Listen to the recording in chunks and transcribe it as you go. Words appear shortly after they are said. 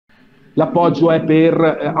l'appoggio è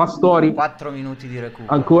per Astori. 4 minuti di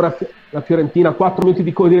recupero. Ancora la Fiorentina, 4 minuti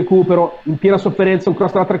di recupero, in piena sofferenza, un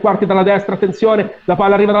cross da 3/4 dalla destra, attenzione, la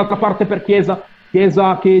palla arriva dall'altra parte per Chiesa.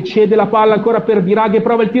 Chiesa che cede la palla ancora per Biraghi,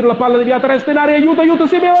 prova il tiro, la palla deviata, resta in area, aiuto,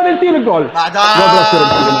 Simeone del tiro, il gol. Ma Gol della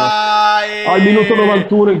Fiorentina. dai! Al minuto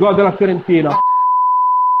 91 il gol della Fiorentina.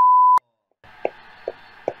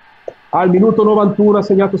 Al minuto 91 ha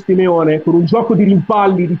segnato Simeone con un gioco di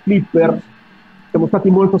rimpalli, di flipper. Siamo stati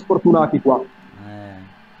molto sfortunati qua.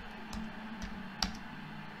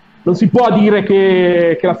 Non si può dire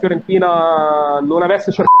che la Fiorentina non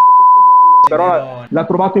avesse cercato questo gol, però l'ha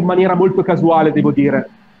trovato in maniera molto casuale, devo dire.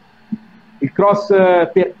 Il cross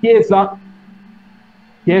per Chiesa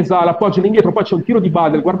l'appoggio all'indietro, poi c'è un tiro di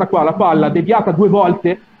Badel, guarda qua, la palla deviata 2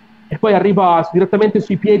 volte e poi arriva direttamente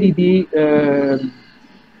sui piedi di...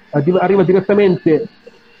 arriva direttamente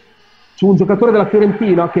su un giocatore della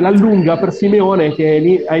Fiorentina che l'allunga per Simeone, che è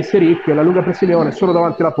lì ai Seric, l'allunga per Simeone solo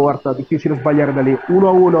davanti alla porta, difficile sbagliare da lì.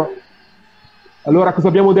 1-1. Allora cosa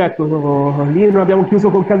abbiamo detto? Lì non abbiamo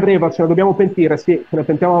chiuso con Candreva, ce ne dobbiamo pentire, sì, ce ne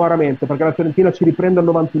pentiamo amaramente, perché la Fiorentina ci riprende al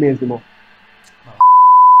 91esimo.